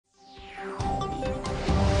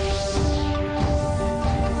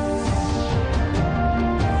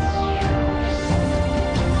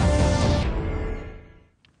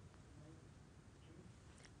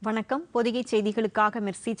வணக்கம். பொதிகை செய்திகளுக்காக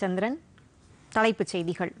மிர்சி சந்திரன். தலைப்புச்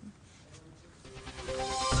செய்திகள்.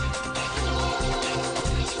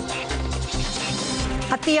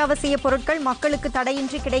 அத்தியாவசிய பொருட்கள் மக்களுக்கு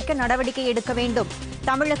தடையின்றி கிடைக்க நடவடிக்கை எடுக்க வேண்டும்.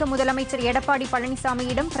 தமிழக முதலமைச்சர் எடப்பாடி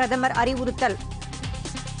பழனிசாமியிடம் பிரதமர் அறிவுறுத்தல்.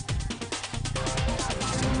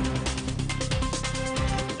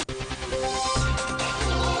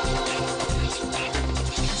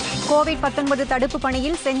 கோவிட்-19 தடுப்பு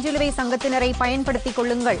பணியில் செஞ்சிலுவை சங்கத்தினரை பயன்படுத்திக்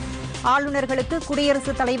கொள்ளுங்கள். ஆளுநர்களுக்கு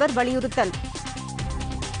குடியரசுத் தலைவர் வலியுறுத்தல்.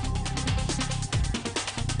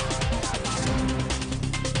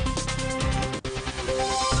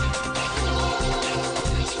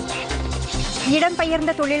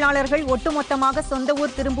 இடம்பெயர்ந்த தொழிலாளர்கள் ஒட்டுமொத்தமாக சொந்த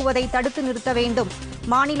ஊர் திரும்புவதை தடுத்து நிறுத்த வேண்டும்.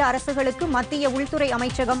 மாநில அரசுகளுக்கு மத்திய உள்துறை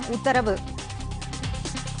அமைச்சகம் உத்தரவு.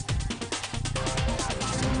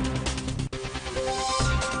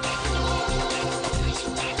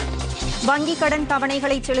 வங்கிக் கடன்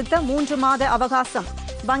தவணைகளை செலுத்த 3 மாத அவகாசம்.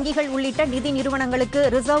 வங்கிகள் உள்ளிட்ட நிதி நிறுவனங்களுக்கு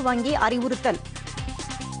ரிசர்வ் வங்கி அறிவுறுத்தல்.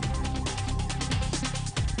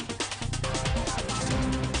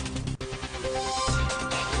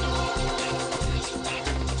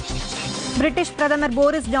 பிரிட்டிஷ் பிரதமர்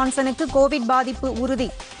போரிஸ் ஜான்சனுக்கு கோவிட் பாதிப்பு உறுதி.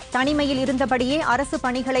 தனிமையில் இருந்தபடியே அரசு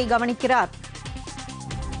பணிகளை கவனிக்கிறார்.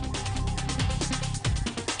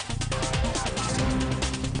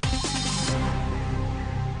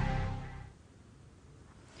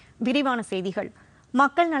 விரிவான செய்திகள்.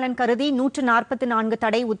 மக்கள் நலன் கருதி 144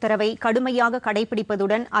 தடை உத்தரவை கடுமையாக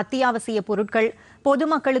கடைபிடிப்பதுடன் அத்தியாவசிய பொருட்கள்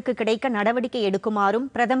பொதுமக்களுக்கு கிடைக்க நடவடிக்கை எடுக்குமாறும்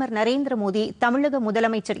பிரதமர் நரேந்திர மோடி தமிழக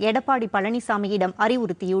முதலமைச்சர் எடப்பாடி பழனிசாமியிடம்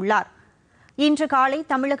அறிவுறுத்தியுள்ளார். இன்று காலை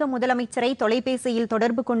தமிழக முதலமைச்சரை தொலைபேசியில்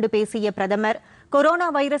தொடர்பு கொண்டு பேசிய பிரதமர் கொரோனா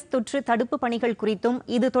வைரஸ் தொற்று தடுப்பு பணிகள் குறித்தும்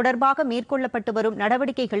இது தொடர்பாக மேற்கொள்ளப்பட்டு வரும்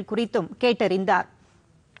நடவடிக்கைகள் குறித்தும் கேட்டறிந்தார்.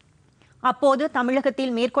 அப்போது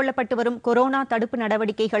தமிழகத்தில் மேற்கொள்ளப்பட்டு வரும் கொரோனா தடுப்பு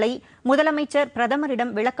நடவடிக்கைகளை முதலமைச்சர்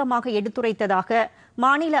பிரதமரிடம் விளக்கமாக எடுத்துரைத்ததாக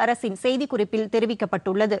மாநில அரசின் செய்திக்குறிப்பில்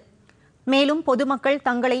தெரிவிக்கப்பட்டுள்ளது. மேலும் பொதுமக்கள்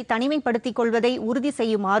தங்களை தனிமைப்படுத்திக் கொள்வதை உறுதி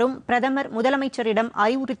செய்யுமாறும் பிரதமர் முதலமைச்சரிடம்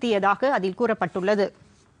அறிவுறுத்தியதாக அதில் கூறப்பட்டுள்ளது.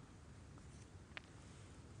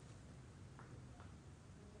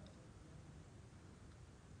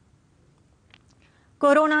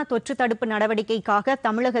 கொரோனா தொற்று தடுப்பு நடவடிக்கைக்காக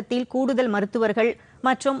தமிழகத்தில் கூடுதல் மருத்துவர்கள்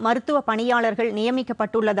மற்றும் மருத்துவ பணியாளர்கள்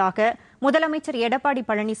நியமிக்கப்பட்டுள்ளதாக முதலமைச்சர் எடப்பாடி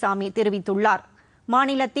பழனிசாமி தெரிவித்துள்ளார்.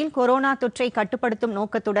 மாநிலத்தில் கொரோனா தொற்றை கட்டுப்படுத்தும்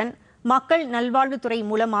நோக்கத்துடன் மக்கள் நல்வாழ்வுத்துறை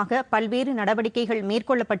மூலமாக பல்வேறு நடவடிக்கைகள்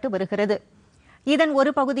மேற்கொள்ளப்பட்டு வருகிறது. இதன்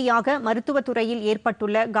ஒரு பகுதியாக மருத்துவத்துறையில்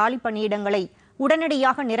ஏற்பட்டுள்ள காலி பணியிடங்களை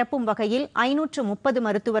உடனடியாக நிரப்பும் வகையில் 530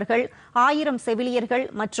 மருத்துவர்கள், 1000 செவிலியர்கள்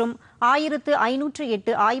மற்றும்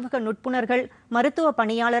 1508 ஆய்வக நுட்புணர்கள் மருத்துவ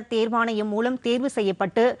பணியாளர் தேர்வாணையம் மூலம் தேர்வு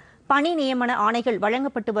செய்யப்பட்டு பணி நியமன ஆணைகள்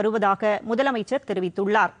வழங்கப்பட்டு வருவதாக முதலமைச்சர்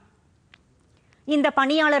தெரிவித்துள்ளார். இந்த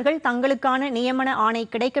பணியாளர்கள் தங்களுக்கான நியமன ஆணை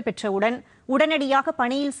கிடைக்கப் பெற்றவுடன் உடனடியாக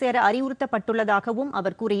பணியில் சேர அறிவுறுத்தப்பட்டுள்ளதாகவும்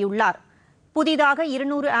அவர் கூறியுள்ளார். புதிதாக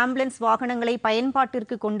 200 ஆம்புலன்ஸ் வாகனங்களை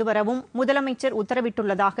பயன்பாட்டிற்கு கொண்டுவரவும் முதலமைச்சர்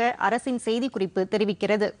உத்தரவிட்டுள்ளதாக அரசின் செய்திக்குறிப்பு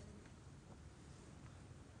தெரிவிக்கிறது.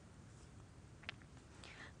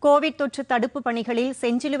 கோவிட் தொற்று தடுப்பு பணிகளில்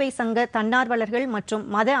செஞ்சிலுவை சங்க தன்னார்வலர்கள் மற்றும்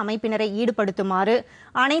மத அமைப்பினரை ஈடுபடுத்துமாறு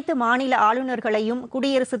அனைத்து மாநில ஆளுநர்களையும்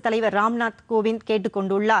குடியரசுத் தலைவர் ராம்நாத் கோவிந்த் கேட்டுக்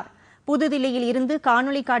கொண்டுள்ளார். புதுதில்லியில் இருந்து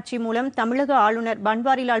காணொலி காட்சி மூலம் தமிழக ஆளுநர்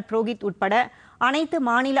பன்வாரிலால் புரோஹித் உட்பட அனைத்து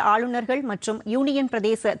மாநில ஆளுநர்கள் மற்றும் யூனியன்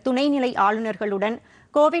பிரதேச துணைநிலை ஆளுநர்களுடன்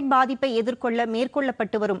கோவிட் பாதிப்பை எதிர்கொள்ள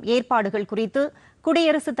மேற்கொள்ளப்பட்டு வரும் ஏற்பாடுகள் குறித்து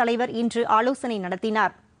குடியரசுத் தலைவர் இன்று ஆலோசனை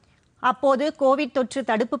நடத்தினார். அப்போது கோவிட் தொற்று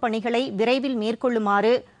தடுப்பு பணிகளை விரைவில்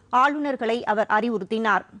மேற்கொள்ளுமாறு ஆளுநர்களை அவர்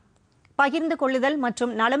அறிவுறுத்தினார். பகிர்ந்து கொள்ளுதல்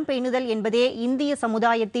மற்றும் நலம் பேணுதல் என்பதே இந்திய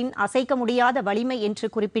சமுதாயத்தின் அசைக்க முடியாத வலிமை என்று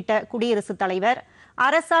குறிப்பிட்ட குடியரசுத் தலைவர்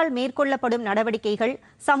அரசால் மேற்கொள்ளப்படும் நடவடிக்கைகள்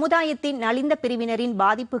சமுதாயத்தின் நலிந்த பிரிவினரின்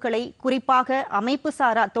பாதிப்புகளை, குறிப்பாக அமைப்பு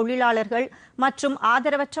சாரா தொழிலாளர்கள் மற்றும்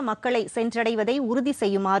ஆதரவற்ற மக்களை சென்றடைவதை உறுதி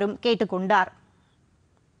செய்யுமாறும் கேட்டுக் கொண்டார்.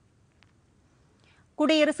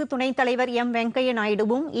 குடியரசு துணைத் தலைவர் எம். வெங்கையா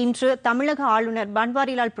நாயுடுவும் இன்று தமிழக ஆளுநர்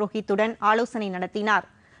பன்வாரிலால் புரோஹித்துடன் ஆலோசனை நடத்தினார்.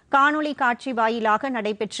 காணொலி காட்சி வாயிலாக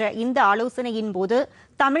நடைபெற்ற இந்த ஆலோசனையின் போது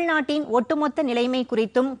தமிழ்நாட்டின் ஒட்டுமொத்த நிலைமை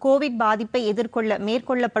குறித்தும் கோவிட் பாதிப்பை எதிர்கொள்ள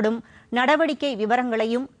மேற்கொள்ளப்படும் நடவடிக்கை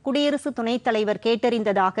விவரங்களையும் குடியரசு துணைத் தலைவர்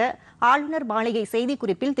கேட்டறிந்ததாக ஆளுநர் மாளிகை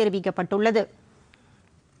செய்திக்குறிப்பில் தெரிவிக்கப்பட்டுள்ளது.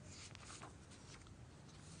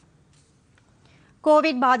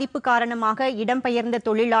 கோவிட் பாதிப்பு காரணமாக இடம்பெயர்ந்த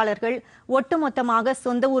தொழிலாளர்கள் ஒட்டுமொத்தமாக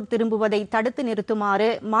சொந்த ஊர் திரும்புவதை தடுத்து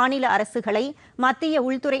நிறுத்துமாறு மாநில அரசுகளை மத்திய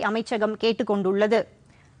உள்துறை அமைச்சகம் கேட்டுக் கொண்டுள்ளது.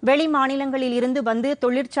 வெளி மாநிலங்களில் இருந்து வந்து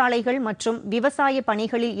தொழிற்சாலைகள் மற்றும் விவசாய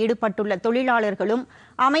பணிகளில் ஈடுபட்டுள்ள தொழிலாளர்களும்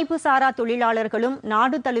அமைப்பு சாரா தொழிலாளர்களும்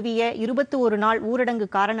நாடு தழுவிய 21 நாள் ஊரடங்கு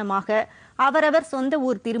காரணமாக அவரவர் சொந்த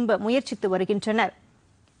ஊர் திரும்ப முயற்சித்து வருகின்றனர்.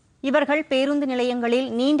 இவர்கள் பேருந்து நிலையங்களில்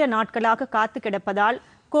நீண்ட நாட்களாக காத்து கிடப்பதால்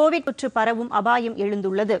கோவிட் தொற்று பரவும் அபாயம்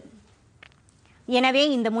எழுந்துள்ளது. எனவே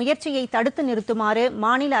இந்த முயற்சியை தடுத்து நிறுத்துமாறு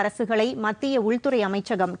மாநில அரசுகளை மத்திய உள்துறை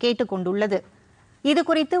அமைச்சகம் கேட்டுக் கொண்டுள்ளது.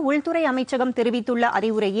 இதுகுறித்து உள்துறை அமைச்சகம் தெரிவித்துள்ள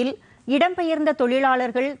அறிவுரையில், இடம்பெயர்ந்த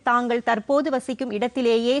தொழிலாளர்கள் தாங்கள் தற்போது வசிக்கும்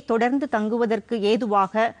இடத்திலேயே தொடர்ந்து தங்குவதற்கு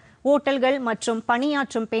ஏதுவாக ஓட்டல்கள் மற்றும்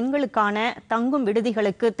பணியாற்றும் பெண்களுக்கான தங்கும்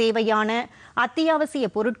விடுதிகளுக்கு தேவையான அத்தியாவசிய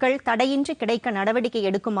பொருட்கள் தடையின்றி கிடைக்க நடவடிக்கை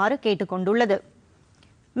எடுக்குமாறு கேட்டுக் கொண்டுள்ளது.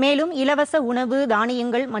 மேலும் இலவச உணவு,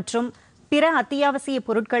 தானியங்கள் மற்றும் பிற அத்தியாவசிய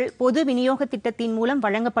பொருட்கள் பொது விநியோக திட்டத்தின் மூலம்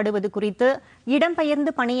வழங்கப்படுவது குறித்து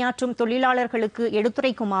இடம்பெயர்ந்து பணியாற்றும் தொழிலாளர்களுக்கு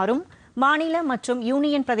எடுத்துரைக்குமாறும் மாநில மற்றும்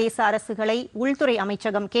யூனியன் பிரதேச அரசுகளை உள்துறை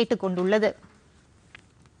அமைச்சகம் கேட்டுக் கொண்டுள்ளது.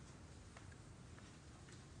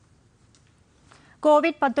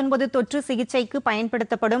 கோவிட்-19 தொற்று சிகிச்சைக்கு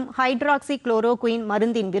பயன்படுத்தப்படும் ஹைட்ராக்சி குளோரோகுயின்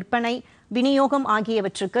மருந்தின் விற்பனை, விநியோகம்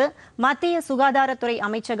ஆகியவற்றுக்கு மத்திய சுகாதாரத்துறை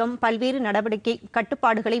அமைச்சகம் பல்வேறு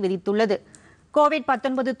கட்டுப்பாடுகளை விதித்துள்ளது.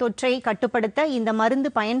 கோவிட்-19 தொற்றை கட்டுப்படுத்த இந்த மருந்து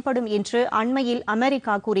பயன்படும் என்று அண்மையில்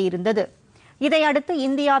அமெரிக்கா கூறியிருந்தது. இதையடுத்து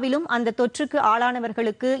இந்தியாவிலும் அந்த தொற்றுக்கு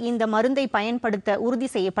ஆளானவர்களுக்கு இந்த மருந்தை பயன்படுத்த உறுதி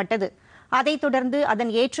செய்யப்பட்டது. அதைத் தொடர்ந்து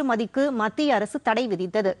அதன் ஏற்றுமதிக்கு மத்திய அரசு தடை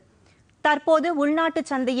விதித்தது. தற்போது உள்நாட்டு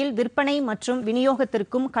சந்தையில் விற்பனை மற்றும்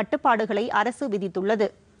விநியோகத்திற்கும் கட்டுப்பாடுகளை அரசு விதித்துள்ளது.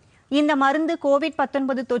 இந்த மருந்து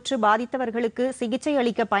கோவிட்-19 தொற்று பாதித்தவர்களுக்கு சிகிச்சை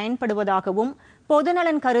அளிக்க பயன்படுவதாகவும்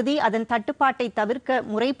பொதுநலன் கருதி அதன் தட்டுப்பாட்டை தவிர்க்க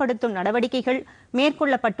முறைப்படுத்தும் நடவடிக்கைகள்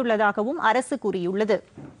மேற்கொள்ளப்பட்டுள்ளதாகவும் அரசு கூறியுள்ளது.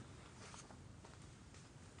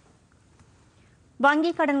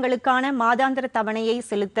 வங்கிக் கடன்களுக்கான மாதாந்திர தவணையை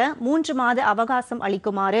செலுத்த 3 மாத அவகாசம்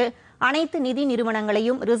அளிக்குமாறு அனைத்து நிதி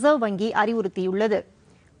நிறுவனங்களையும் ரிசர்வ் வங்கி அறிவுறுத்தியுள்ளது.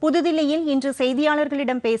 புதுதில்லியில் இன்று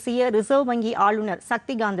செய்தியாளர்களிடம் பேசிய ரிசர்வ் வங்கி ஆளுநர்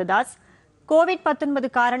சக்திகாந்த தாஸ்,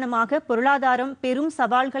 கோவிட்-19 காரணமாக பொருளாதாரம் பெரும்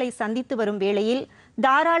சவால்களை சந்தித்து வரும் வேளையில்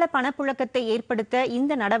தாராள பணப்புழக்கத்தை ஏற்படுத்த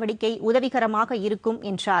இந்த நடவடிக்கை உதவிகரமாக இருக்கும்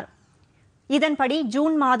என்றார். இதன்படி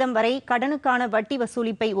ஜூன் மாதம் வரை கடனுக்கான வட்டி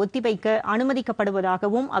வசூலிப்பை ஒத்திவைக்க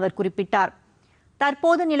அனுமதிக்கப்படுவதாகவும் அவர் குறிப்பிட்டார்.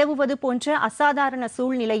 தற்போது நிலவுவது போன்ற அசாதாரண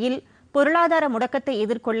சூழ்நிலையில் பொருளாதார முடக்கத்தை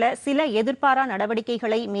எதிர்கொள்ள சில எதிர்பாரா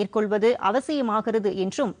நடவடிக்கைகளை மேற்கொள்வது அவசியமாகிறது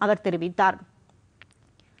என்றும் அவர் தெரிவித்தார்.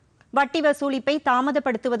 வட்டி வசூலிப்பை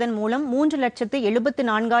தாமதப்படுத்துவதன் மூலம்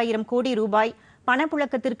 3,74,000 கோடி ரூபாய்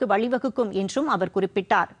பணப்புழக்கத்திற்கு வழிவகுக்கும் என்றும் அவர்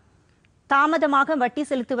குறிப்பிட்டார். தாமதமாக வட்டி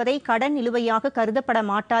செலுத்துவதை கடன் நிலுவையாக கருதப்பட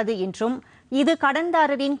மாட்டாது என்றும் இது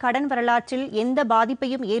கடன்தாரரின் கடன் வரலாற்றில் எந்த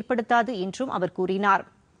பாதிப்பையும் ஏற்படுத்தாது என்றும் அவர் கூறினார்.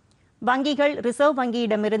 வங்கிகள் ரிசர்வ்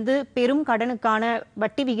வங்கியிடமிருந்து பெரும் கடனுக்கான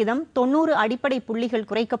வட்டி விகிதம் 90 அடிப்படை புள்ளிகள்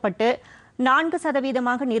குறைக்கப்பட்டு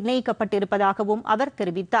 4% நிர்ணயிக்கப்பட்டிருப்பதாகவும் அவர்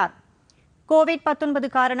தெரிவித்தார். கோவிட்-19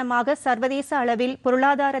 காரணமாக சர்வதேச அளவில்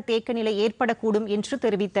பொருளாதார தேக்க நிலை ஏற்படக்கூடும் என்று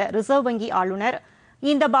தெரிவித்த ரிசர்வ் வங்கி ஆளுநர்,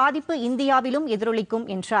 இந்த பாதிப்பு இந்தியாவிலும் எதிரொலிக்கும்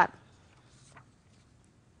என்றார்.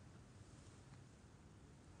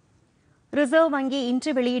 ரிசர்வ் வங்கி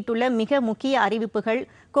இன்று வெளியிட்டுள்ள மிக முக்கிய அறிவிப்புகள்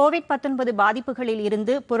கோவிட்-19 பாதிப்புகளில்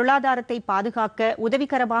இருந்து பொருளாதாரத்தை பாதுகாக்க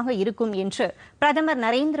உதவிகரமாக இருக்கும் என்று பிரதமர்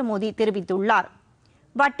நரேந்திர மோடி தெரிவித்துள்ளார்.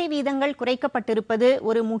 வட்டி வீதங்கள் குறைக்கப்பட்டிருப்பது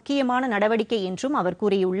ஒரு முக்கியமான நடவடிக்கை என்றும் அவர்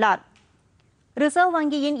கூறியுள்ளார். ரிசர்வ்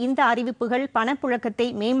வங்கியின் இந்த அறிவிப்புகள் பணப்புழக்கத்தை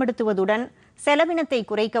மேம்படுத்துவதுடன் செலவினத்தை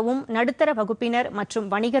குறைக்கவும் நடுத்தர வகுப்பினர் மற்றும்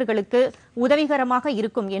வணிகர்களுக்கு உதவிகரமாக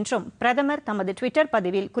இருக்கும் என்றும் பிரதமர் தமது ட்விட்டர்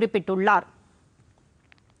பதிவில் குறிப்பிட்டுள்ளார்.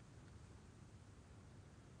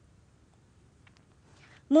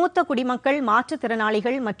 மூத்த குடிமக்கள்,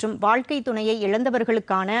 மாற்றுத்திறனாளிகள் மற்றும் வாழ்க்கை துணையை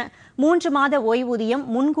இழந்தவர்களுக்கான 3 மாத ஓய்வூதியம்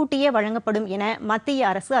முன்கூட்டியே வழங்கப்படும் என மத்திய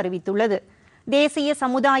அரசு அறிவித்துள்ளது. தேசிய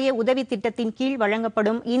சமுதாய உதவி திட்டத்தின் கீழ்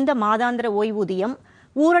வழங்கப்படும் இந்த மாதாந்திர ஓய்வூதியம்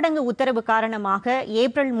ஊரடங்கு உத்தரவு காரணமாக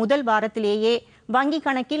ஏப்ரல் முதல் வாரத்திலேயே வங்கிக்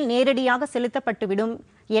கணக்கில் நேரடியாக செலுத்தப்பட்டுவிடும்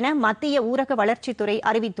என மத்திய ஊரக வளர்ச்சித்துறை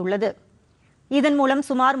அறிவித்துள்ளது. இதன் மூலம்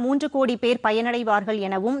சுமார் 3 கோடி பேர் பயனடைவார்கள்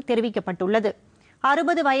எனவும் தெரிவிக்கப்பட்டுள்ளது.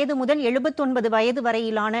 60 வயது முதல் 79 வயது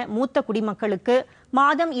வரையிலான மூத்த குடிமக்களுக்கு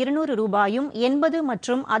மாதம் 200 ரூபாயும், 80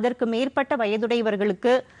 மற்றும் அதற்கு மேற்பட்ட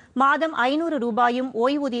வயதுடையவர்களுக்கு மாதம் 500 ரூபாயும்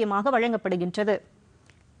ஓய்வூதியமாக வழங்கப்படுகின்றது.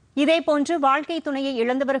 இதேபோன்று வாழ்க்கை துணையை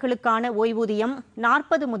இழந்தவர்களுக்கான ஓய்வூதியம்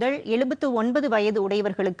 40 முதல் 79 வயது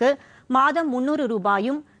உடையவர்களுக்கு மாதம் 300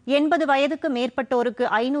 ரூபாயும், 80 வயதுக்கு மேற்பட்டோருக்கு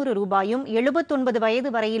 500 ரூபாயும், 79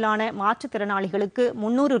 வயது வரையிலான மாற்றுத்திறனாளிகளுக்கு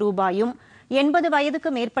 300 ரூபாயும், 80 வயதுக்கு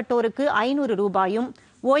மேற்பட்டோருக்கு 500 ரூபாயும்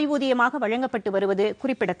ஓய்வூதியமாக வழங்கப்பட்டு வருவது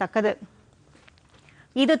குறிப்பிடத்தக்கது.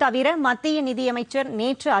 இது தவிர மத்திய நிதியமைச்சர்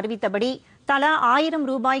நேற்று அறிவித்தபடி தலா 1000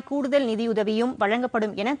 ரூபாய் கூடுதல் நிதியுதவியும்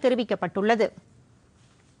வழங்கப்படும் என தெரிவிக்கப்பட்டுள்ளது.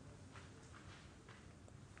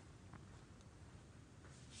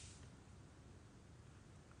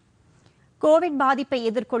 கோவிட் பாதிப்பை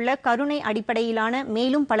எதிர்கொள்ள கருணை அடிப்படையிலான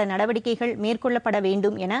மேலும் பல நடவடிக்கைகள் மேற்கொள்ளப்பட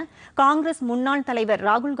வேண்டும் என காங்கிரஸ் முன்னாள் தலைவர்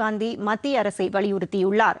ராகுல் காந்தி மத்திய அரசை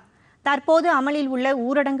வலியுறுத்தியுள்ளார். தற்போது அமலில் உள்ள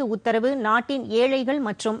ஊரடங்கு உத்தரவு நாட்டின் ஏழைகள்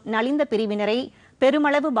மற்றும் நலிந்த பிரிவினரை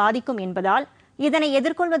பெருமளவு பாதிக்கும் என்பதால் இதனை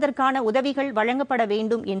எதிர்கொள்வதற்கான உதவிகள் வழங்கப்பட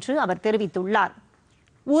வேண்டும் என்று அவர் தெரிவித்துள்ளார்.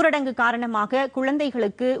 ஊரடங்கு காரணமாக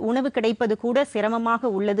குழந்தைகளுக்கு உணவு கிடைப்பது கூட சிரமமாக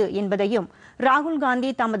உள்ளது என்பதையும் ராகுல்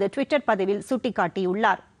காந்தி தமது ட்விட்டர் பதிவில்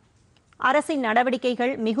சுட்டிக்காட்டியுள்ளார். அரசின்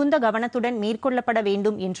நடவடிக்கைகள் மிகுந்த கவனத்துடன் மேற்கொள்ளப்பட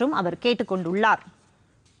வேண்டும் என்றும் அவர் கேட்டுக் கொண்டுள்ளார்.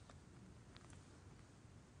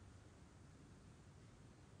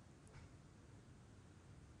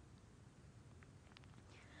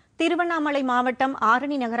 திருவண்ணாமலை மாவட்டம்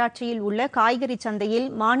ஆரணி நகராட்சியில் உள்ள காய்கறி சந்தையில்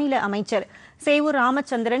மாநில அமைச்சர் சேவூர்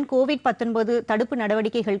ராமச்சந்திரன் கோவிட்-19 தடுப்பு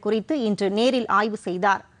நடவடிக்கைகள் குறித்து இன்று நேரில் ஆய்வு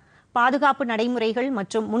செய்தார். பாதுகாப்பு நடைமுறைகள்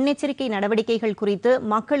மற்றும் முன்னெச்சரிக்கை நடவடிக்கைகள் குறித்து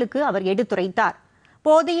மக்களுக்கு அவர் எடுத்துரைத்தார்.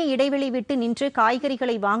 போதிய இடைவெளி விட்டு நின்று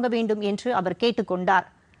காய்கறிகளை வாங்க வேண்டும் என்று அவர் கேட்டுக் கொண்டார்.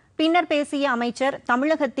 பின்னர் பேசிய அமைச்சர்,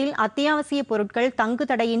 தமிழகத்தில் அத்தியாவசிய பொருட்கள் தங்கு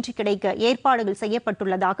தடையின்றி கிடைக்க ஏற்பாடுகள்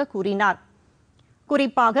செய்யப்பட்டுள்ளதாக கூறினார்.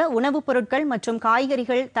 குறிப்பாக உணவுப் பொருட்கள் மற்றும்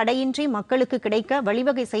காய்கறிகள் தடையின்றி மக்களுக்கு கிடைக்க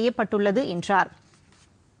வழிவகை செய்யப்பட்டுள்ளது என்றார்.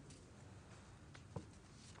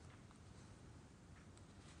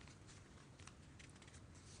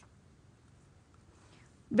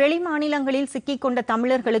 வெளிமாநிலங்களில் சிக்கிக் கொண்ட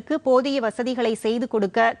தமிழர்களுக்கு போதிய வசதிகளை செய்து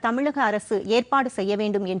கொடுக்க தமிழக அரசு ஏற்பாடு செய்ய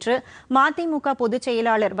வேண்டும் என்று மதிமுக பொதுச்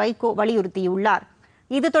செயலாளர் வைகோ வலியுறுத்தியுள்ளார்.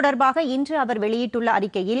 இது தொடர்பாக இன்று அவர் வெளியிட்டுள்ள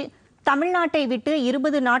அறிக்கையில், தமிழ்நாட்டை விட்டு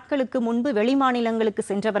 20 நாட்களுக்கு முன்பு வெளிமாநிலங்களுக்கு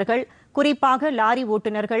சென்றவர்கள், குறிப்பாக லாரி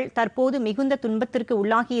ஓட்டுநர்கள் தற்போது மிகுந்த துன்பத்திற்கு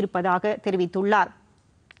உள்ளாகியிருப்பதாக தெரிவித்துள்ளார்.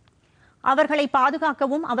 அவர்களை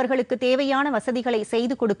பாதுகாக்கவும் அவர்களுக்கு தேவையான வசதிகளை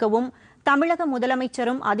செய்து கொடுக்கவும் தமிழக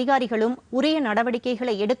முதலமைச்சரும் அதிகாரிகளும் உரிய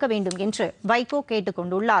நடவடிக்கைகளை எடுக்க வேண்டும் என்று வைகோ கேட்டுக்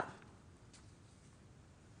கொண்டுள்ளார்.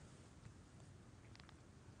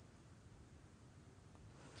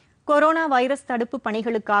 கொரோனா வைரஸ் தடுப்பு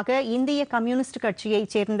பணிகளுக்காக இந்திய கம்யூனிஸ்ட்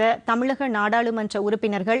கட்சியைச் சேர்ந்த தமிழக நாடாளுமன்ற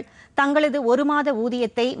உறுப்பினர்கள் தங்களது 1 மாத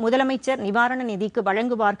ஊதியத்தை முதலமைச்சர் நிவாரண நிதிக்கு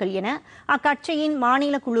வழங்குவார்கள் என அக்கட்சியின்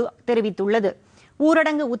மாநில குழு தெரிவித்துள்ளது.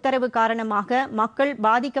 ஊரடங்கு உத்தரவு காரணமாக மக்கள்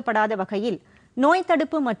பாதிக்கப்படாத வகையில் நோய்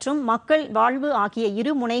தடுப்பு மற்றும் மக்கள் வாழ்வு ஆகிய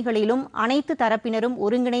இரு முனைகளிலும் அனைத்து தரப்பினரும்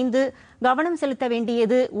ஒருங்கிணைந்து கவனம் செலுத்த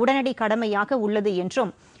வேண்டியது உடனடி கடமையாக உள்ளது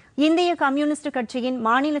என்றும் இந்திய கம்யூனிஸ்ட் கட்சியின்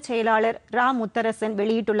மாநில செயலாளர் ரா முத்தரசன்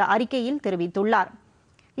வெளியிட்டுள்ள அறிக்கையில் தெரிவித்துள்ளார்.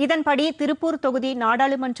 இதன்படி திருப்பூர் தொகுதி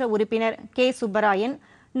நாடாளுமன்ற உறுப்பினர் கே சுப்பராயன்,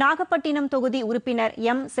 நாகப்பட்டினம் தொகுதி உறுப்பினர்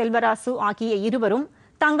எம் செல்வராசு ஆகிய இருவரும்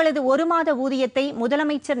தங்களது 1 மாத ஊதியத்தை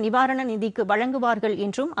முதலமைச்சர் நிவாரண நிதிக்கு வழங்குவார்கள்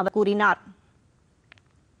என்றும் அவர் கூறினார்.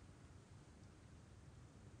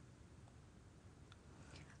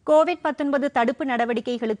 கோவிட்-19 தடுப்பு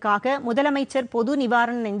நடவடிக்கைகளுக்காக முதலமைச்சர் பொது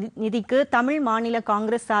நிவாரண நிதிக்கு தமிழ் மாநில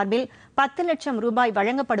காங்கிரஸ் சார்பில் 10 லட்சம் ரூபாய்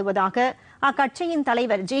வழங்கப்படுவதாக அக்கட்சியின்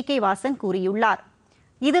தலைவர் ஜி.கே. வாசன் கூறியுள்ளார்.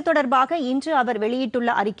 இது தொடர்பாக இன்று அவர்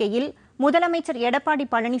வெளியிட்டுள்ள அறிக்கையில், முதலமைச்சர் எடப்பாடி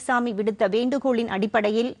பழனிசாமி விடுத்த வேண்டுகோளின்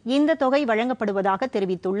அடிப்படையில் இந்த தொகை வழங்கப்படுவதாக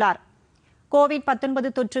தெரிவித்துள்ளார்.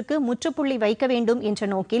 கோவிட்-19 தொற்றுக்கு முற்றுப்புள்ளி வைக்க வேண்டும் என்ற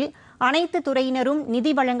நோக்கில் அனைத்து துறையினரும்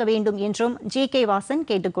நிதி வழங்க வேண்டும் என்றும் ஜி.கே. வாசன்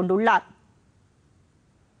கேட்டுக் கொண்டுள்ளார்.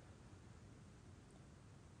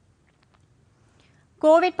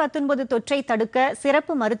 கோவிட்-19 தொற்றை தடுக்க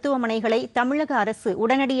சிறப்பு மருத்துவமனைகளை தமிழக அரசு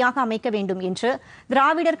உடனடியாக அமைக்க வேண்டும் என்று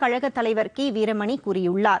திராவிடர் கழக தலைவர் கி. வீரமணி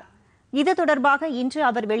கூறியுள்ளார். இது தொடர்பாக இன்று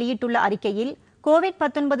அவர் வெளியிட்டுள்ள அறிக்கையில்,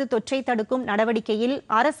 கோவிட்-19 தொற்றை தடுக்கும் நடவடிக்கையில்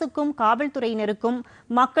அரசுக்கும் காவல்துறையினருக்கும்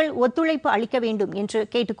மக்கள் ஒத்துழைப்பு அளிக்க வேண்டும் என்று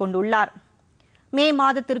கேட்டுக் கொண்டுள்ளார். மே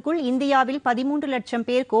மாதத்திற்குள் இந்தியாவில் 13 லட்சம்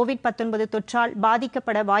பேர் கோவிட்-19 தொற்றால்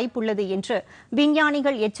பாதிக்கப்பட வாய்ப்புள்ளது என்று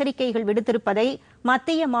விஞ்ஞானிகள் எச்சரிக்கைகள் விடுத்திருப்பதை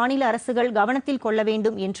மத்திய மாநில அரசுகள் கவனத்தில் கொள்ள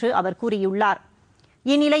வேண்டும் என்று அவர் கூறியுள்ளார்.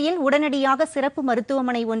 இந்நிலையில் உடனடியாக சிறப்பு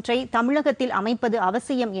மருத்துவமனை ஒன்றை தமிழகத்தில் அமைப்பது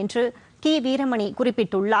அவசியம் என்று கி. வீரமணி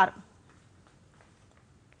குறிப்பிட்டுள்ளார்.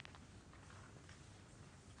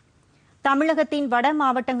 தமிழகத்தின் வட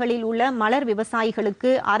மாவட்டங்களில் உள்ள மலர் விவசாயிகளுக்கு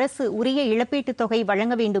அரசு உரிய இழப்பீட்டுத் தொகை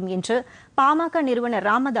வழங்க வேண்டும் என்று பாமக நிறுவனர்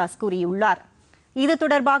ராமதாஸ் கூறியுள்ளார். இது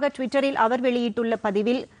தொடர்பாக ட்விட்டரில் அவர் வெளியிட்டுள்ள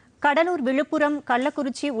பதிவில், கடலூர், விழுப்புரம்,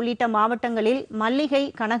 கள்ளக்குறிச்சி உள்ளிட்ட மாவட்டங்களில் மல்லிகை,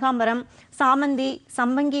 கனகாம்பரம், சாமந்தி,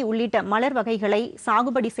 சம்பங்கி உள்ளிட்ட மலர் வகைகளை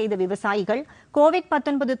சாகுபடி செய்த விவசாயிகள்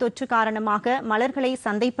கோவிட்-19 தொற்று காரணமாக மலர்களை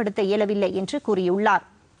சந்தைப்படுத்த இயலவில்லை என்று கூறியுள்ளார்.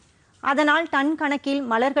 அதனால் டன் கணக்கில்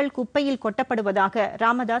மலர்கள் குப்பையில் கொட்டப்படுவதாக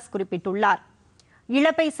ராமதாஸ் குறிப்பிட்டுள்ளார்.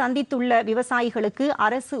 இழப்பை சந்தித்துள்ள விவசாயிகளுக்கு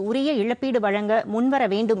அரசு உரிய இழப்பீடு வழங்க முன்வர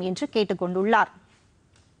வேண்டும் என்று கேட்டுக் கொண்டுள்ளார்.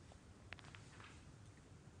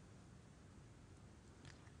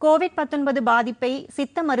 கோவிட்-19 பாதிப்பை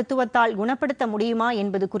சித்த மருத்துவத்தால் குணப்படுத்த முடியுமா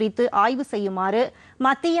என்பது குறித்து ஆய்வு செய்யுமாறு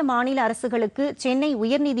மத்திய மாநில அரசுகளுக்கு சென்னை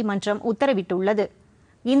உயர்நீதிமன்றம் உத்தரவிட்டுள்ளது.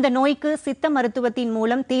 இந்த நோய்க்கு சித்த மருத்துவத்தின்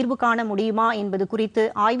மூலம் தீர்வு காண முடியுமா என்பது குறித்து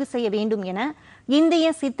ஆய்வு செய்ய வேண்டும் என இந்திய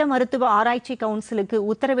சித்த மருத்துவ ஆராய்ச்சி கவுன்சிலுக்கு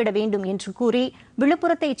உத்தரவிட வேண்டும் என்று கூறி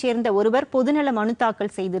விழுப்புரத்தைச் சேர்ந்த ஒருவர் பொதுநல மனு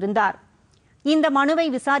தாக்கல் செய்திருந்தார். இந்த மனுவை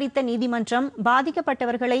விசாரித்த நீதிமன்றம்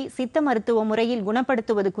பாதிக்கப்பட்டவர்களை சித்த மருத்துவ முறையில்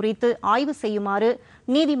குணப்படுத்துவது குறித்து ஆய்வு செய்யுமாறு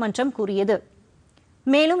நீதிமன்றம் கூறியது.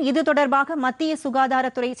 மேலும் இது தொடர்பாக மத்திய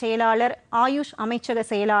சுகாதாரத்துறை செயலாளர், ஆயுஷ் அமைச்சக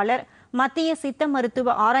செயலாளர், மத்திய சித்த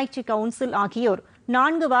மருத்துவ ஆராய்ச்சி கவுன்சில் ஆகியோர்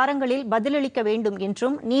 4 வாரங்களில் பதிலளிக்க வேண்டும்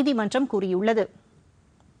என்றும் நீதிமன்றம் கூறியுள்ளது.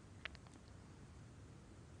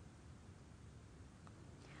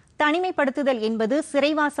 தனிமைப்படுத்துதல் என்பது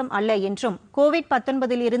சிறைவாசம் அல்ல என்றும்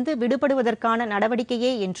கோவிட்-19 விடுபடுவதற்கான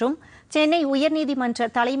நடவடிக்கையே என்றும் சென்னை உயர்நீதிமன்ற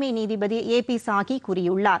தலைமை நீதிபதி ஏபி சாஹி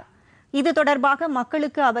கூறியுள்ளார். இது தொடர்பாக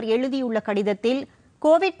மக்களுக்கு அவர் எழுதியுள்ள கடிதத்தில்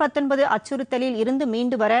கோவிட்-19 அச்சுறுத்தலில் இருந்து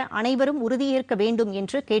மீண்டு வர அனைவரும் உறுதியேற்க வேண்டும்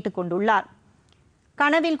என்று கேட்டுக் கொண்டுள்ளார்.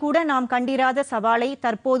 கனவில் கூட நாம் கண்டிராத சவாலை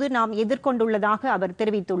தற்போது நாம் எதிர்கொண்டுள்ளதாக அவர்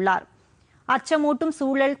தெரிவித்துள்ளார். அச்சமூட்டும்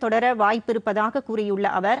சூழல் தொடர வாய்ப்பிருப்பதாக கூறியுள்ள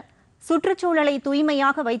அவர், சுற்றுச்சூழலை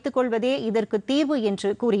தூய்மையாக வைத்துக் கொள்வதே இதற்கு தீர்வு என்று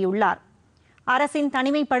கூறியுள்ளார். அரசின்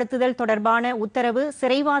தனிமைப்படுத்துதல் தொடர்பான உத்தரவு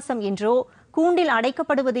சிறைவாசம் என்றோ கூண்டில்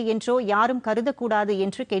அடைக்கப்படுவது என்றோ யாரும் கருதக்கூடாது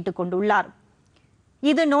என்று கேட்டுக் கொண்டுள்ளார்.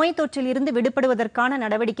 இது நோய் தொற்றிலிருந்து விடுபடுவதற்கான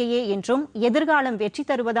நடவடிக்கையே என்றும் எதிர்காலம் வெற்றி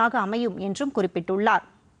தருவதாக அமையும் என்றும் குறிப்பிட்டுள்ளார்.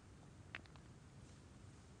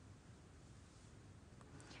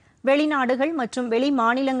 வெளிநாடுகள் மற்றும் வெளி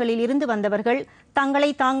மாநிலங்களில் இருந்து வந்தவர்கள் தங்களை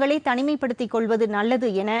தாங்களே தனிமைப்படுத்திக் கொள்வது நல்லது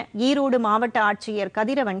என ஈரோடு மாவட்ட ஆட்சியர்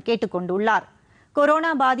கதிரவன் கேட்டுக் கொண்டுள்ளார்.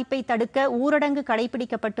 கொரோனா பாதிப்பை தடுக்க ஊரடங்கு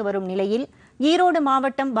கடைபிடிக்கப்பட்டு வரும் நிலையில் ஈரோடு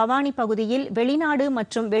மாவட்டம் பவானி பகுதியில் வெளிநாடு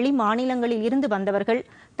மற்றும் வெளி மாநிலங்களில் இருந்து வந்தவர்கள்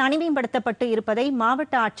தனிமைப்படுத்தப்பட்டு இருப்பதை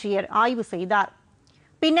மாவட்ட ஆட்சியர் ஆய்வு செய்தார்.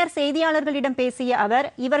 பின்னர் செய்தியாளர்களிடம் பேசிய அவர்,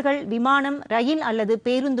 இவர்கள் விமானம், ரயில் அல்லது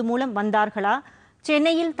பேருந்து மூலம் வந்தார்களா,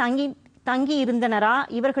 சென்னையில் தங்கி இருந்தனரா,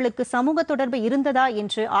 இவர்களுக்கு சமூக தொடர்பு இருந்ததா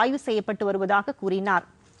என்று ஆய்வு செய்யப்பட்டு வருவதாக கூறினார்.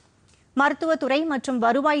 மருத்துவத்துறை மற்றும்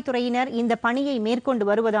வருவாய்த்துறையினர் இந்த பணியை மேற்கொண்டு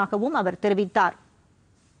வருவதாகவும் அவர் தெரிவித்தார்.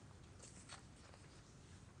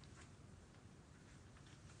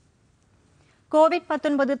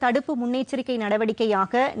 கோவிட்-19 தடுப்பு முன்னெச்சரிக்கை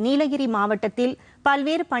நடவடிக்கையாக நீலகிரி மாவட்டத்தில்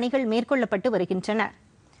பல்வேறு பணிகள் மேற்கொள்ளப்பட்டு வருகின்றன.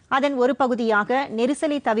 அதன் ஒரு பகுதியாக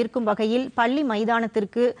நெரிசலை தவிர்க்கும் வகையில் பள்ளி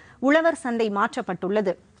மைதானத்திற்கு உழவர் சந்தை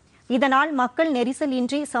மாற்றப்பட்டுள்ளது. இதனால் மக்கள்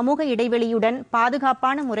நெரிசலின்றி சமூக இடைவெளியுடன்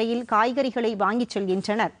பாதுகாப்பான முறையில் காய்கறிகளை வாங்கிச்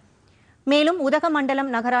செல்கின்றனர். மேலும் உதகமண்டலம்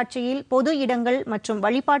நகராட்சியில் பொது இடங்கள் மற்றும்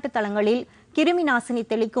வழிபாட்டு தலங்களில் கிருமி நாசினி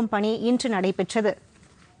தெளிக்கும் பணி இன்று நடைபெற்றது.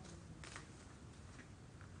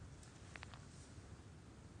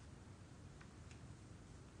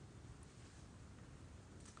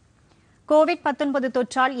 கோவிட்-19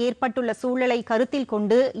 தொற்றால் ஏற்பட்டுள்ள சூழலை கருத்தில்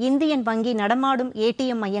கொண்டு இந்தியன் வங்கி நடமாடும்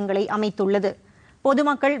ஏடிஎம் மையங்களை அமைத்துள்ளது.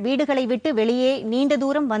 பொதுமக்கள் வீடுகளை விட்டு வெளியே நீண்ட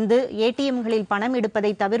தூரம் வந்து ஏடிஎம்களில் பணம்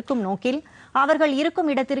எடுப்பதை தவிர்க்கும் நோக்கில் அவர்கள் இருக்கும்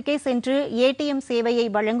இடத்திற்கே சென்று ஏடிஎம் சேவையை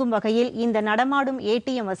வழங்கும் வகையில் இந்த நடமாடும்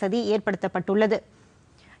ஏடிஎம் வசதி ஏற்படுத்தப்பட்டுள்ளது.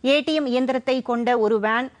 ஏடிஎம் இயந்திரத்தை கொண்ட ஒரு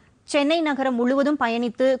வேன் சென்னை நகரம் முழுவதும்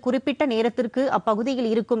பயணித்து குறிப்பிட்ட நேரத்திற்கு அப்பகுதியில்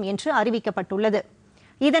இருக்கும் என்று அறிவிக்கப்பட்டுள்ளது.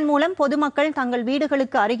 இதன் மூலம் பொதுமக்கள் தங்கள்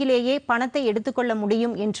வீடுகளுக்கு அருகிலேயே பணத்தை எடுத்துக்கொள்ள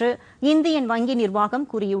முடியும் என்று இந்தியன் வங்கி நிர்வாகம்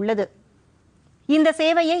கூறியுள்ளது. இந்த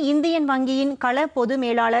சேவையை இந்தியன் வங்கியின் கள பொது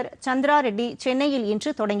மேலாளர் சந்திரா ரெட்டி சென்னையில்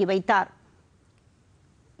இன்று தொடங்கி வைத்தார்.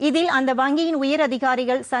 இதில் அந்த வங்கியின் உயர்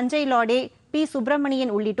அதிகாரிகள் சஞ்சய் லாடே, பி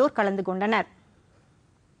சுப்பிரமணியன் உள்ளிட்டோர் கலந்து கொண்டனர்.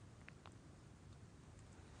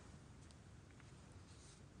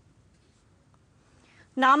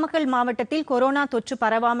 நாமக்கல் மாவட்டத்தில் கொரோனா தொற்று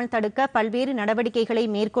பரவாமல் தடுக்க பல்வேறு நடவடிக்கைகளை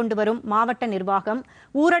மேற்கொண்டு வரும் மாவட்ட நிர்வாகம்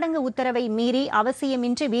ஊரடங்கு உத்தரவை மீறி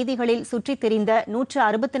அவசியமின்றி வீதிகளில் சுற்றித் திரிந்த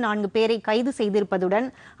 164 பேரை கைது செய்திருப்பதுடன்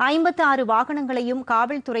 56 வாகனங்களையும்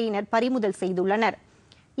காவல்துறையினர் பறிமுதல் செய்துள்ளனர்.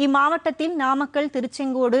 இம்மாவட்டத்தில் நாமக்கல்,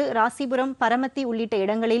 திருச்செங்கோடு, ராசிபுரம், பரமத்தி உள்ளிட்ட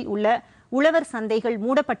இடங்களில் உள்ள உழவர் சந்தைகள்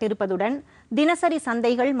மூடப்பட்டிருப்பதுடன் தினசரி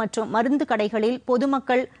சந்தைகள் மற்றும் மருந்து கடைகளில்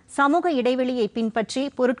பொதுமக்கள் சமூக இடைவெளியை பின்பற்றி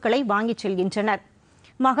பொருட்களை வாங்கிச் செல்கின்றனர்.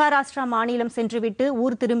 மகாராஷ்டிரா மாநிலம் சென்றுவிட்டு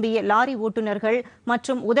ஊர் திரும்பிய லாரி ஓட்டுநர்கள்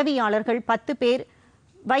மற்றும் உதவியாளர்கள் 10 பேர்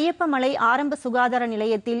வையப்பமலை ஆரம்ப சுகாதார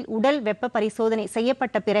நிலையத்தில் உடல் வெப்ப பரிசோதனை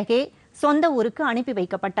செய்யப்பட்ட பிறகே சொந்த ஊருக்கு அனுப்பி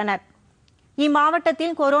வைக்கப்பட்டனர்.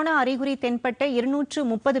 இம்மாவட்டத்தில் கொரோனா அறிகுறி தென்பட்ட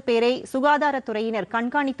 230 பேரை சுகாதாரத்துறையினர்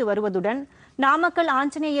கண்காணித்து வருவதுடன் நாமக்கல்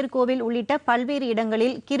ஆஞ்சநேயர் கோவில் உள்ளிட்ட பல்வேறு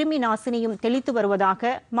இடங்களில் கிருமி நாசினியும் தெளித்து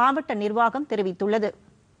வருவதாக மாவட்ட நிர்வாகம் தெரிவித்துள்ளது.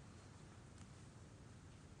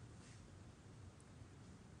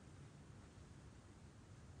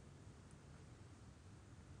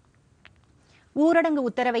 ஊரடங்கு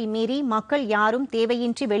உத்தரவை மீறி மக்கள் யாரும்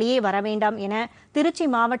தேவையின்றி வெளியே வர வேண்டாம் என திருச்சி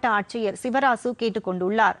மாவட்ட ஆட்சியர் சிவராசு கேட்டுக்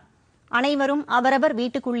கொண்டுள்ளார். அனைவரும் அவரவர்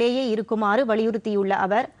வீட்டுக்குள்ளேயே இருக்குமாறு வலியுறுத்தியுள்ள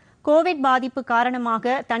அவர், கோவிட் பாதிப்பு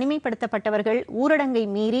காரணமாக தனிமைப்படுத்தப்பட்டவர்கள் ஊரடங்கை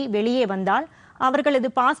மீறி வெளியே வந்தால் அவர்களது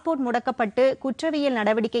பாஸ்போர்ட் முடக்கப்பட்டு குற்றவியல்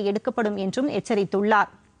நடவடிக்கை எடுக்கப்படும் என்றும் எச்சரித்துள்ளார்.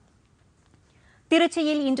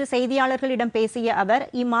 திருச்சியில் இன்று செய்தியாளர்களிடம் பேசிய அவர்,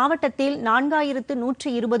 இம்மாவட்டத்தில்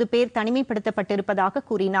 4120 பேர் தனிமைப்படுத்தப்பட்டிருப்பதாக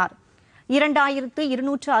கூறினார்.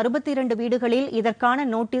 2262 வீடுகளில் இதற்கான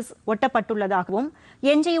நோட்டீஸ் ஒட்டப்பட்டுள்ளதாகவும்,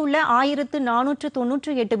 எஞ்சியுள்ள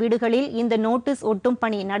 1498 வீடுகளில் இந்த நோட்டீஸ் ஒட்டும்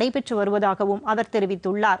பணி நடைபெற்று வருவதாகவும் அவர்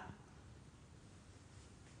தெரிவித்துள்ளார்.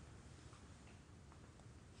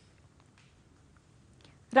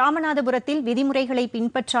 ராமநாதபுரத்தில் விதிமுறைகளை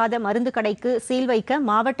பின்பற்றாத மருந்து கடைக்கு சீல் வைக்க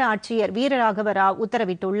மாவட்ட ஆட்சியர் வீரராகவ ராவ்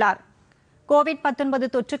உத்தரவிட்டுள்ளார். கோவிட்-19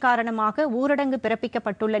 தொற்று காரணமாக ஊரடங்கு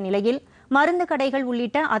பிறப்பிக்கப்பட்டுள்ள நிலையில் மருந்து கடைகள்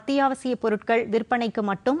உள்ளிட்ட அத்தியாவசிய பொருட்கள் விற்பனைக்கு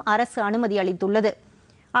மட்டும் அரசு அனுமதி அளித்துள்ளது.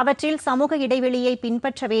 அவற்றில் சமூக இடைவெளியை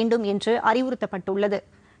பின்பற்ற வேண்டும் என்று அறிவுறுத்தப்பட்டுள்ளது.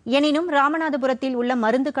 எனினும் ராமநாதபுரத்தில் உள்ள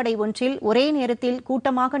மருந்து கடை ஒன்றில் ஒரே நேரத்தில்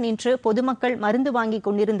கூட்டமாக நின்று பொதுமக்கள் மருந்து வாங்கிக்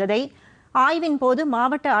கொண்டிருந்ததை ஆய்வின் போது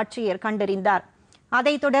மாவட்ட ஆட்சியர் கண்டறிந்தார்.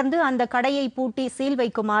 அதைத் தொடர்ந்து அந்த கடையை பூட்டி சீல்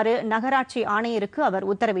வைக்குமாறு நகராட்சி ஆணையருக்கு அவர்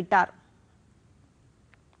உத்தரவிட்டார்.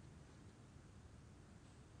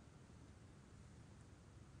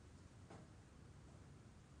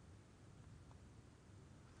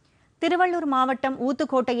 திருவள்ளூர் மாவட்டம்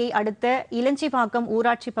ஊத்துக்கோட்டையை அடுத்த இளஞ்சிவாக்கம்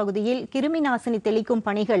ஊராட்சி பகுதியில் கிருமிநாசினி தெளிக்கும்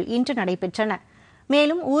பணிகள் இன்று நடைபெற்றன.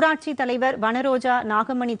 மேலும் ஊராட்சி தலைவர் வனரோஜா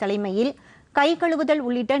நாகமணி தலைமையில் கை கழுவுதல்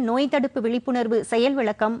உள்ளிட்ட நோய் தடுப்பு விழிப்புணர்வு செயல்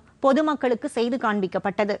விளக்கம் பொதுமக்களுக்கு செய்து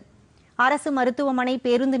காண்பிக்கப்பட்டது. அரசு மருத்துவமனை,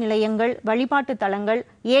 பேருந்து நிலையங்கள், வழிபாட்டு தலங்கள்,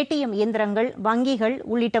 ஏடிஎம் இயந்திரங்கள், வங்கிகள்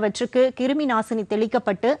உள்ளிட்டவற்றுக்கு கிருமி நாசினி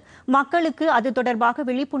தெளிக்கப்பட்டு மக்களுக்கு அது தொடர்பாக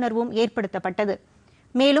விழிப்புணர்வும் ஏற்படுத்தப்பட்டது.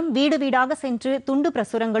 மேலும் வீடு வீடாக சென்று துண்டு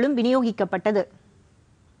பிரசுரங்களும் விநியோகிக்கப்பட்டது.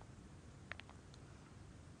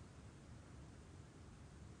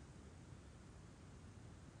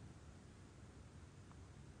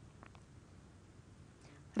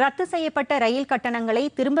 ரத்து செய்யப்பட்ட ரயில் கட்டணங்களை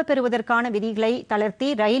திரும்பப் பெறுவதற்கான விதிகளை தளர்த்தி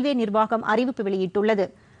ரயில்வே நிர்வாகம் அறிவிப்பு வெளியிட்டுள்ளது.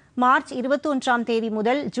 மார்ச் 21ஆம் தேதி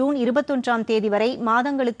முதல் ஜூன் 21ஆம் தேதி வரை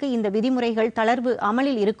மாதங்களுக்கு இந்த விதிமுறைகள் தளர்வு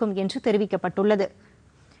அமலில் இருக்கும் என்று தெரிவிக்கப்பட்டுள்ளது.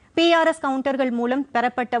 பிஆர்எஸ் கவுண்டர்கள் மூலம்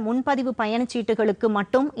பெறப்பட்ட முன்பதிவு பயணச்சீட்டுகளுக்கு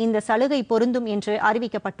மட்டும் இந்த சலுகை பொருந்தும் என்று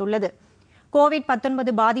அறிவிக்கப்பட்டுள்ளது.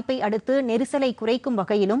 கோவிட்-19 பாதிப்பை அடுத்து நெரிசலை குறைக்கும்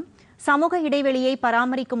வகையிலும் சமூக இடைவெளியை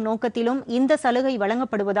பராமரிக்கும் நோக்கத்திலும் இந்த சலுகை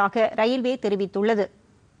வழங்கப்படுவதாக ரயில்வே தெரிவித்துள்ளது.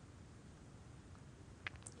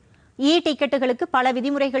 டிக்கெட்டுகளுக்கு பல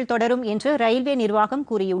விதிமுறைகள் தொடரும் என்று ரயில்வே நிர்வாகம்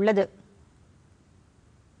கூறியுள்ளது.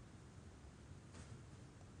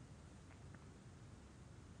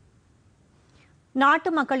 நாட்டு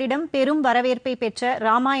மக்களிடம் பெரும் வரவேற்பை பெற்ற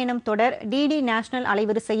ராமாயணம் தொடர் டிடி நேஷனல்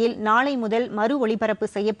அலைவரிசையில் நாளை முதல் மறு ஒளிபரப்பு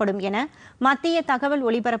செய்யப்படும் என மத்திய தகவல்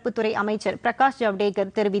ஒலிபரப்புத்துறை அமைச்சர் பிரகாஷ்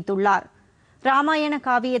ஜவடேகர் தெரிவித்துள்ளார். ராமாயண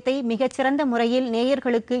காவியத்தை மிகச்சிறந்த முறையில்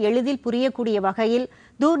நேயர்களுக்கு எளிதில் புரியக்கூடிய வகையில்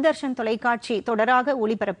தூர்தர்ஷன் தொலைக்காட்சி தொடராக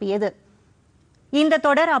ஒளிபரப்பியது. இந்த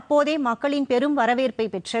தொடர் அப்போதே மக்களின் பெரும் வரவேற்பை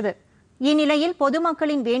பெற்றது. இந்நிலையில்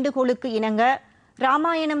பொதுமக்களின் வேண்டுகோளுக்கு இணங்க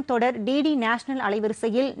ராமாயணம் தொடர் டிடி நேஷனல்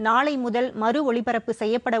அலைவரிசையில் நாளை முதல் மறு ஒளிபரப்பு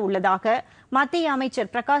செய்யப்பட உள்ளதாக மத்திய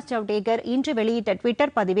அமைச்சர் பிரகாஷ் ஜவடேகர் இன்று வெளியிட்ட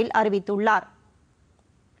டுவிட்டர் பதிவில் அறிவித்துள்ளார்.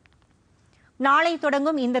 நாளை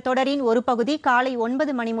தொடங்கும் இந்த தொடரின் ஒரு பகுதி காலை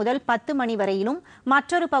 9 மணி முதல் 10 மணி வரையிலும்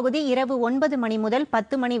மற்றொரு பகுதி இரவு 9 மணி முதல்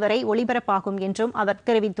 10 மணி வரை ஒளிபரப்பாகும் என்றும் அவர்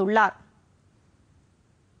தெரிவித்துள்ளார்.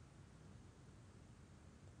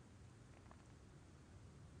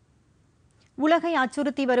 உலகை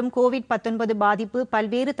அச்சுறுத்தி வரும் கோவிட்-19 பாதிப்பு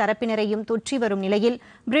பல்வேறு தரப்பினரையும் தொற்றி வரும் நிலையில்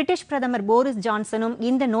பிரிட்டிஷ் பிரதமர் போரிஸ் ஜான்சனும்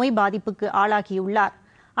இந்த நோய் பாதிப்புக்கு ஆளாகியுள்ளார்.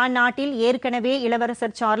 அந்நாட்டில் ஏற்கனவே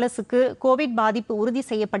இளவரசர் சார்லஸுக்கு கோவிட் பாதிப்பு உறுதி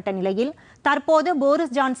செய்யப்பட்ட நிலையில் தற்போது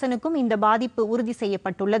போரிஸ் ஜான்சனுக்கும் இந்த பாதிப்பு உறுதி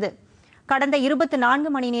செய்யப்பட்டுள்ளது. கடந்த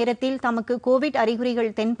 24 மணி நேரத்தில் தமக்கு கோவிட்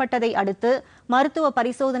அறிகுறிகள் தென்பட்டதை அடுத்து மருத்துவ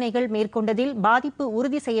பரிசோதனைகள் மேற்கொண்டதில் பாதிப்பு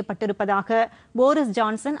உறுதி செய்யப்பட்டிருப்பதாக போரிஸ்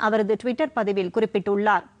ஜான்சன் அவரது டுவிட்டர் பதிவில்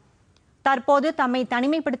குறிப்பிட்டுள்ளார். தற்போது தம்மை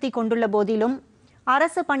தனிமைப்படுத்திக் கொண்டுள்ள போதிலும்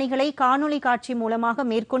அரசு பணிகளை காணொலி காட்சி மூலமாக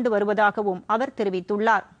மேற்கொண்டு வருவதாகவும் அவர்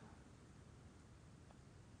தெரிவித்துள்ளார்.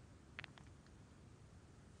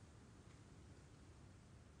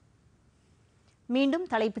 மீண்டும்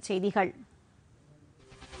தலைப்புச் செய்திகள்.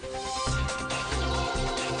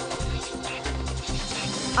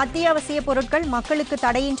 அத்தியாவசிய பொருட்கள் மக்களுக்கு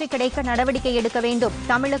தடையின்றி கிடைக்க நடவடிக்கை எடுக்க வேண்டும்.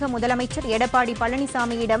 தமிழக முதலமைச்சர் எடப்பாடி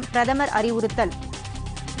பழனிசாமியிடம் பிரதமர் அறிவுறுத்தல்.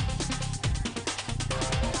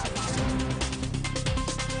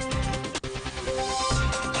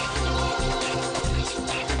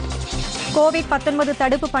 கோவிட்-19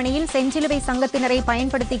 தடுப்பு பணியில் செஞ்சிலுவை சங்கத்தினரை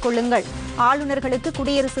பயன்படுத்திக் கொள்ளுங்கள். ஆளுநர்களுக்கு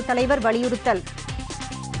குடியரசுத் தலைவர் வலியுறுத்தல்.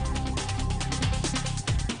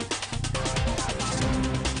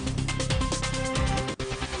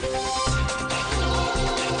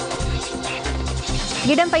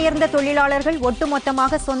 இடம்பெயர்ந்த தொழிலாளர்கள்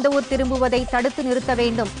ஒட்டுமொத்தமாக சொந்த ஊர் திரும்புவதை தடுத்து நிறுத்த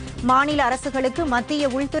வேண்டும். மாநில அரசுகளுக்கு மத்திய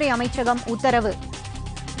உள்துறை அமைச்சகம் உத்தரவு.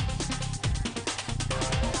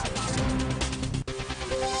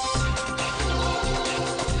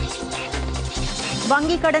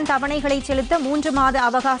 வங்கிக் கடன் தவணைகளை செலுத்த 3 மாத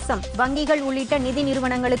அவகாசம். வங்கிகள் உள்ளிட்ட நிதி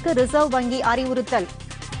நிறுவனங்களுக்கு ரிசர்வ் வங்கி அறிவுறுத்தல்.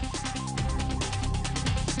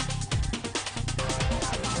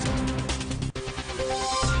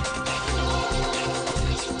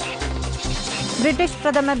 பிரிட்டிஷ்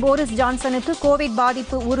பிரதமர் போரிஸ் ஜான்சனுக்கு கோவிட்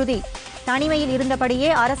பாதிப்பு உறுதி. தனிமையில் இருந்தபடியே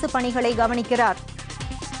அரசு பணிகளை கவனிக்கிறார்.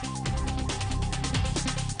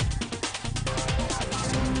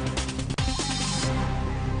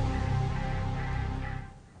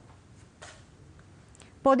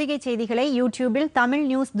 பொதிகை செய்திகளை யூடியூபில் தமிழ்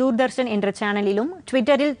நியூஸ் தூர்தர்ஷன் என்ற சேனலிலும்,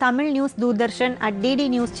 ட்விட்டரில் Tamil news Doordarshan @DD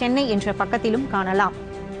news Chennai என்ற பக்கத்திலும் காணலாம்.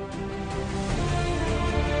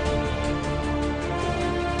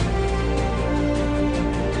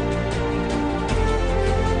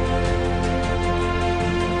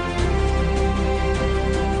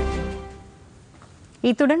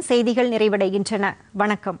 இத்துடன் செய்திகள் நிறைவடைகின்றன.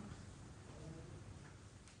 வணக்கம்.